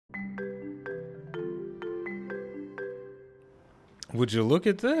Would you look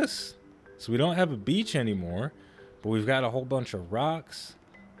at this? So we don't have a beach anymore, but we've got a whole bunch of rocks.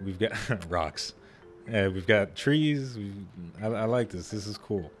 We've got rocks. Yeah, we've got trees. I like this. This is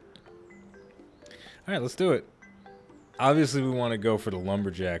cool. All right, let's do it. Obviously, we want to go for the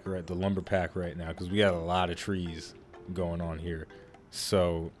lumberjack, right? The lumber pack right now, because we got a lot of trees going on here.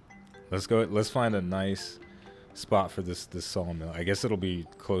 So let's go. Let's find a nice spot for this sawmill. I guess it'll be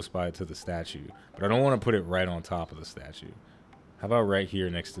close by to the statue, but I don't want to put it right on top of the statue. How about right here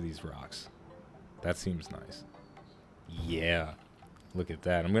next to these rocks? That seems nice. Yeah. Look at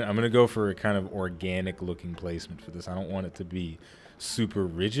that. I'm gonna go for a kind of organic looking placement for this. I don't want it to be super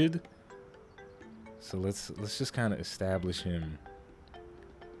rigid. So let's just kind of establish him.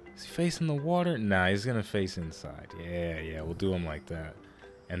 Is he facing the water? Nah, he's gonna face inside. Yeah, we'll do him like that.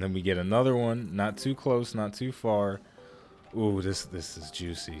 And then we get another one, not too close, not too far. Ooh, this is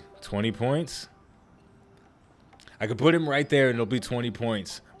juicy. 20 points. I could put him right there and it'll be 20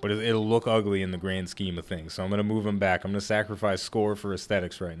 points, but it'll look ugly in the grand scheme of things. So I'm gonna move him back. I'm gonna sacrifice score for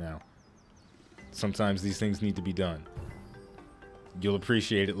aesthetics right now. Sometimes these things need to be done. You'll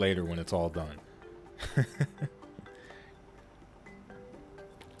appreciate it later when it's all done.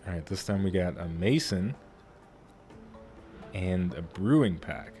 Alright, this time we got a mason and a brewing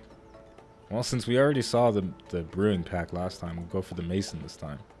pack. Well, since we already saw the brewing pack last time, we'll go for the mason this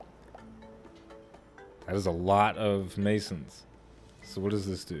time. That is a lot of masons. So what does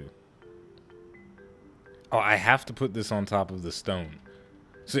this do? Oh, I have to put this on top of the stone.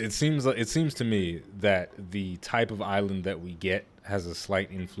 So it seems to me that the type of island that we get has a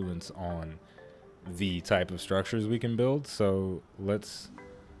slight influence on the type of structures we can build. So let's...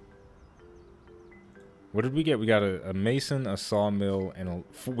 What did we get? We got a mason, a sawmill, and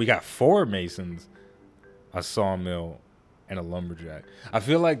we got 4 masons, a sawmill, and a lumberjack. I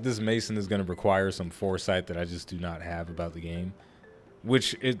feel like this mason is going to require some foresight that I just do not have about the game,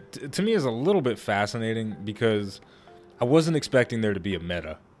 which to me is a little bit fascinating because I wasn't expecting there to be a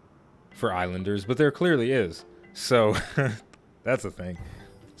meta for islanders, but there clearly is. So that's a thing.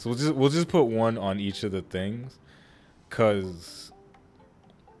 So we'll just put 1 on each of the things, because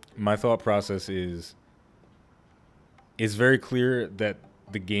my thought process is it's very clear that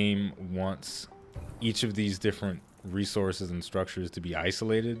the game wants each of these different resources and structures to be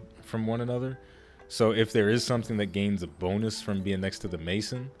isolated from one another. So if there is something that gains a bonus from being next to the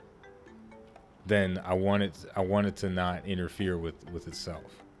mason, then I want it to not interfere with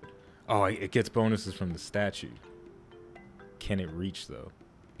itself. Oh, it gets bonuses from the statue. Can it reach though?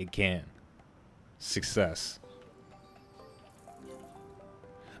 It can. Success.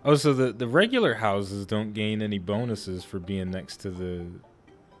 Oh, so the regular houses don't gain any bonuses for being next to the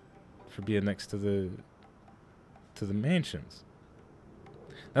mansions.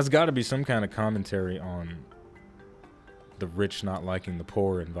 That's got to be some kind of commentary on the rich not liking the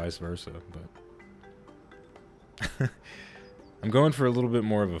poor and vice versa, but I'm going for a little bit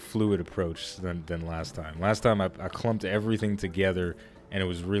more of a fluid approach than last time. Last time I clumped everything together and it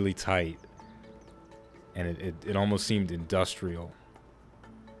was really tight, and it almost seemed industrial.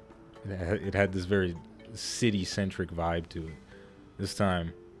 It had this very city-centric vibe to it. This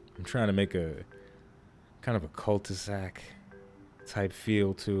time, I'm trying to make a kind of a cul-de-sac type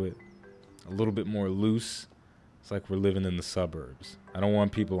feel to it. A little bit more loose. It's like we're living in the suburbs. I don't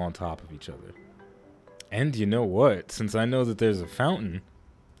want people on top of each other. And you know what? Since I know that there's a fountain,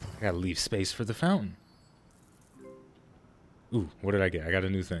 I gotta leave space for the fountain. Ooh, what did I get? I got a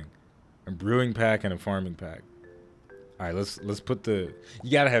new thing. A brewing pack and a farming pack. All right, let's put the...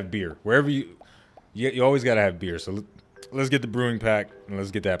 You gotta have beer. Wherever you always gotta have beer. So let's get the brewing pack and let's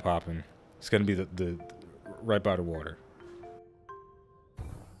get that popping. It's gonna be the right by the water.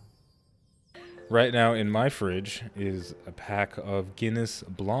 Right now in my fridge is a pack of Guinness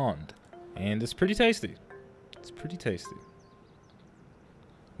Blonde, and it's pretty tasty. It's pretty tasty.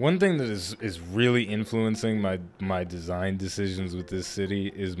 One thing that is really influencing my design decisions with this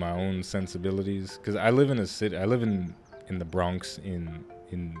city is my own sensibilities, because I live in a city. I live in the Bronx in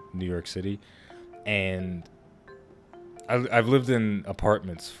New York City, and I've lived in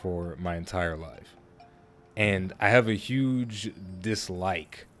apartments for my entire life, and I have a huge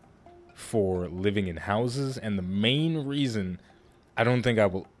dislike for living in houses. And the main reason I don't think I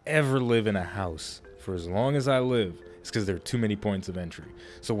will ever live in a house for as long as I live is because there are too many points of entry.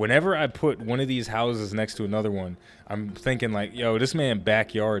 So whenever I put one of these houses next to another one, I'm thinking like, yo, this man's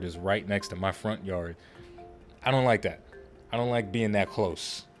backyard is right next to my front yard. I don't like that. I don't like being that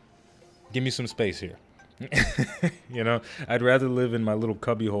close. Give me some space here. You know, I'd rather live in my little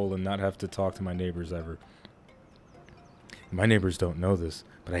cubbyhole and not have to talk to my neighbors ever. My neighbors don't know this,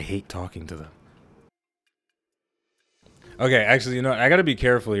 but I hate talking to them. Okay, actually, you know, I gotta be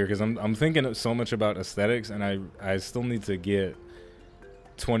careful here because I'm thinking so much about aesthetics, and I still need to get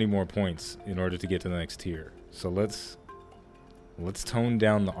 20 more points in order to get to the next tier. So let's tone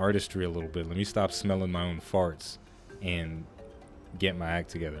down the artistry a little bit. Let me stop smelling my own farts and get my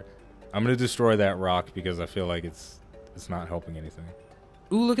act together. I'm gonna destroy that rock because I feel like it's not helping anything.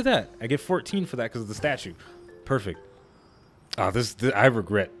 Ooh, look at that! I get 14 for that because of the statue. Perfect. Ah, I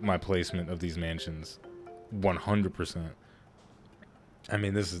regret my placement of these mansions, 100%. I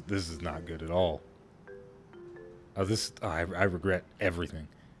mean, this is not good at all. I regret everything.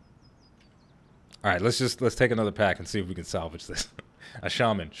 All right, let's take another pack and see if we can salvage this. A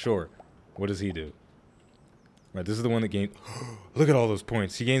shaman, sure. What does he do? Right, this is the one that gained. Look at all those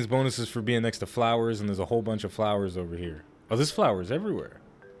points. He gains bonuses for being next to flowers, and there's a whole bunch of flowers over here. Oh, there's flowers everywhere.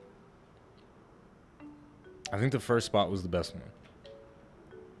 I think the first spot was the best one.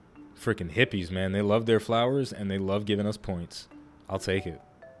 Freaking hippies, man. They love their flowers, and they love giving us points. I'll take it.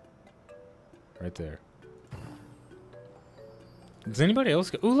 Right there. Does anybody else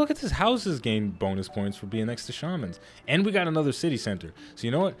go? Ooh, look at this. Houses gain bonus points for being next to shamans. And we got another city center. So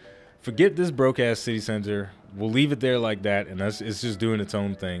you know what? Forget this broke-ass city center. We'll leave it there like that, and it's just doing its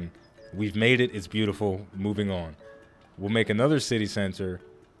own thing. We've made it. It's beautiful. Moving on. We'll make another city center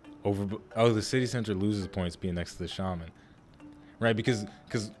over. Oh, the city center loses points being next to the shaman. Right, because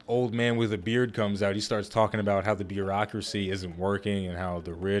old man with a beard comes out, he starts talking about how the bureaucracy isn't working and how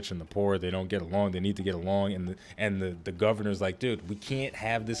the rich and the poor, they don't get along, they need to get along, and the governor's like, dude, we can't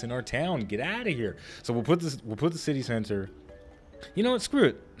have this in our town, get out of here. So we'll put the city center. You know what? Screw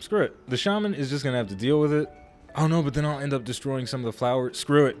it. The shaman is just gonna have to deal with it. Oh no, but then I'll end up destroying some of the flowers.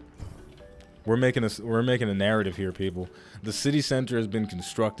 Screw it. We're making a narrative here, people. The city center has been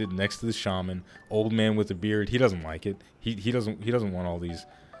constructed next to the shaman. Old man with a beard. He doesn't like it. He doesn't want all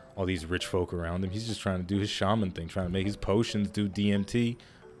these rich folk around him. He's just trying to do his shaman thing, trying to make his potions, do DMT,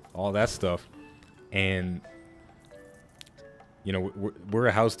 all that stuff. And you know, we're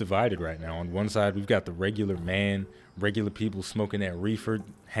a house divided right now. On one side, we've got the regular people smoking that reefer,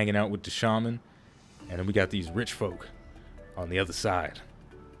 hanging out with the shaman, and then we got these rich folk on the other side,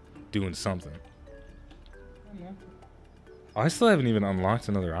 doing something. Oh, I still haven't even unlocked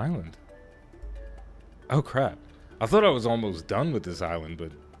another island. Oh crap. I thought I was almost done with this island,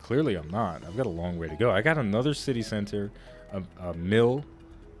 but clearly I'm not. I've got a long way to go. I got another city center, a mill,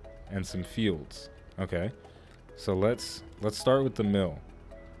 and some fields. Okay. So let's start with the mill,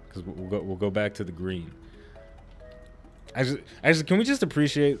 because we'll go back to the green. Actually, can we just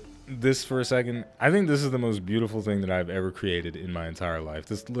appreciate this for a second? I think this is the most beautiful thing that I've ever created in my entire life.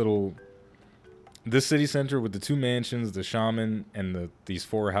 This city center with the 2 mansions, the shaman, and these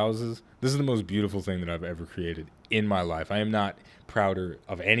 4 houses. This is the most beautiful thing that I've ever created in my life. I am not prouder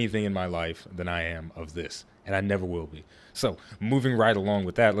of anything in my life than I am of this, and I never will be. So, moving right along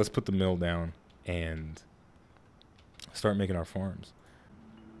with that, let's put the mill down and start making our farms.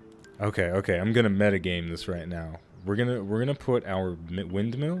 Okay, I'm gonna metagame this right now. We're gonna put our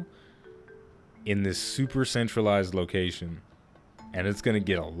windmill in this super centralized location, and it's gonna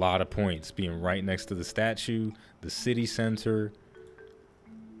get a lot of points being right next to the statue, the city center,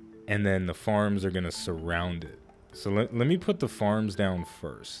 and then the farms are gonna surround it. So let me put the farms down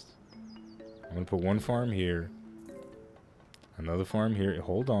first. I'm gonna put one farm here, another farm here.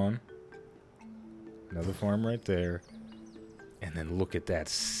 Hold on, another farm right there, and then look at that.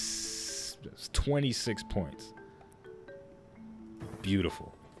 That's 26 points.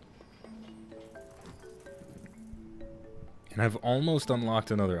 Beautiful. And I've almost unlocked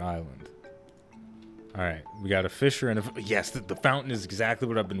another island. All right, we got a fisher and yes, the fountain is exactly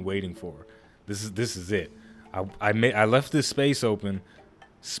what I've been waiting for. This is it. I left this space open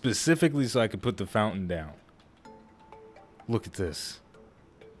specifically so I could put the fountain down. Look at this.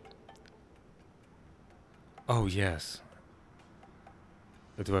 Oh yes.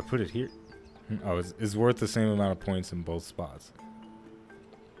 But do I put it here? Oh, it's worth the same amount of points in both spots.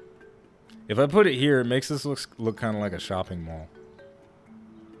 If I put it here, it makes this look kind of like a shopping mall.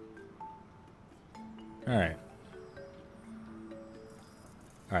 Alright.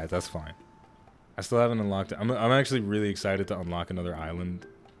 Alright, that's fine. I still haven't unlocked it. I'm actually really excited to unlock another island.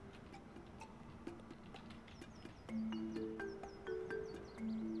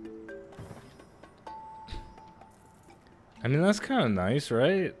 I mean, that's kind of nice,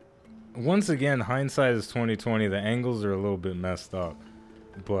 right? Once again, hindsight is 20/20. The angles are a little bit messed up,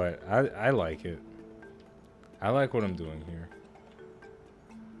 but I like it. I like what I'm doing here.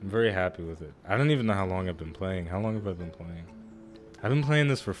 I'm very happy with it. I don't even know how long I've been playing. How long have I been playing? I've been playing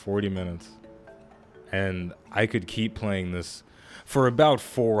this for 40 minutes, and I could keep playing this. for about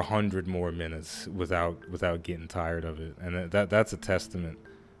 400 more minutes without getting tired of it. And that's a testament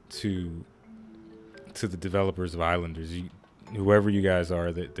to the developers of Islanders. Whoever you guys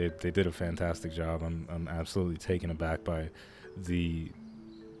are, they did a fantastic job. I'm absolutely taken aback by the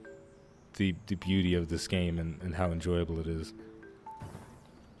beauty of this game and how enjoyable it is.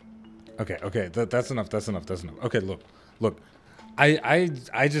 Okay, that's enough. Okay, look.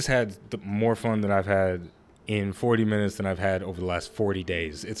 I just had more fun than I've had in 40 minutes than I've had over the last 40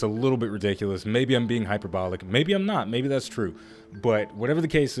 days. It's a little bit ridiculous. Maybe I'm being hyperbolic. Maybe I'm not. Maybe that's true. But whatever the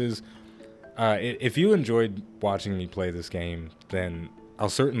case is, if you enjoyed watching me play this game, then I'll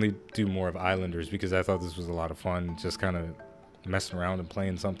certainly do more of Islanders, because I thought this was a lot of fun, just kind of messing around and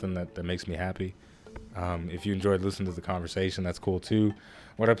playing something that makes me happy. If you enjoyed listening to the conversation, that's cool too.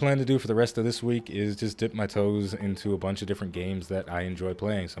 What I plan to do for the rest of this week is just dip my toes into a bunch of different games that I enjoy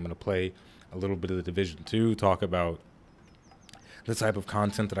playing. So I'm going to play a little bit of the Division 2, talk about the type of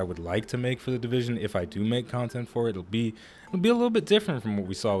content that I would like to make for the Division. If I do make content for it, it'll be a little bit different from what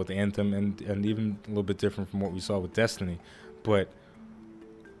we saw with Anthem, and even a little bit different from what we saw with Destiny. But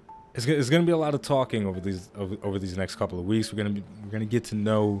it's going to be a lot of talking over these next couple of weeks. We're going to get to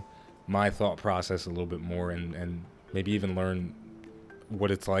know my thought process a little bit more, and maybe even learn what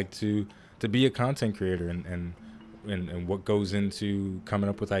it's like to be a content creator, and what goes into coming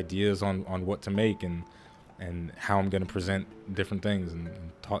up with ideas on what to make, and how I'm going to present different things, and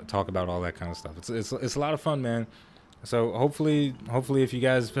talk about all that kind of stuff. It's a lot of fun, man. So hopefully if you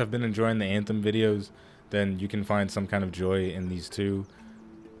guys have been enjoying the Anthem videos, then you can find some kind of joy in these too.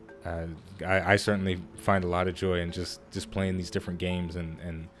 I certainly find a lot of joy in just playing these different games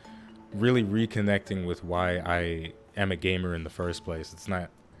and really reconnecting with why I am a gamer in the first place. It's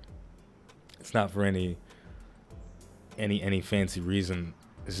not for any fancy reason.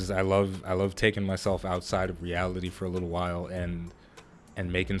 It's just I love taking myself outside of reality for a little while and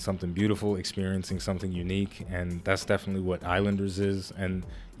making something beautiful, experiencing something unique, and that's definitely what Islanders is. And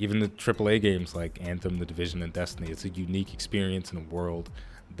even the AAA games like Anthem, The Division, and Destiny, it's a unique experience in a world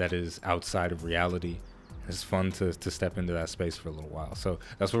that is outside of reality. It's fun to step into that space for a little while. So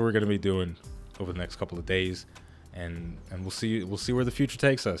that's what we're going to be doing over the next couple of days, and we'll see where the future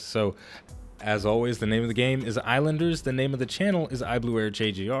takes us. So as always, the name of the game is Islanders. The name of the channel is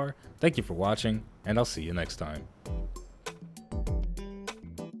iBluairJgR. Thank you for watching, and I'll see you next time.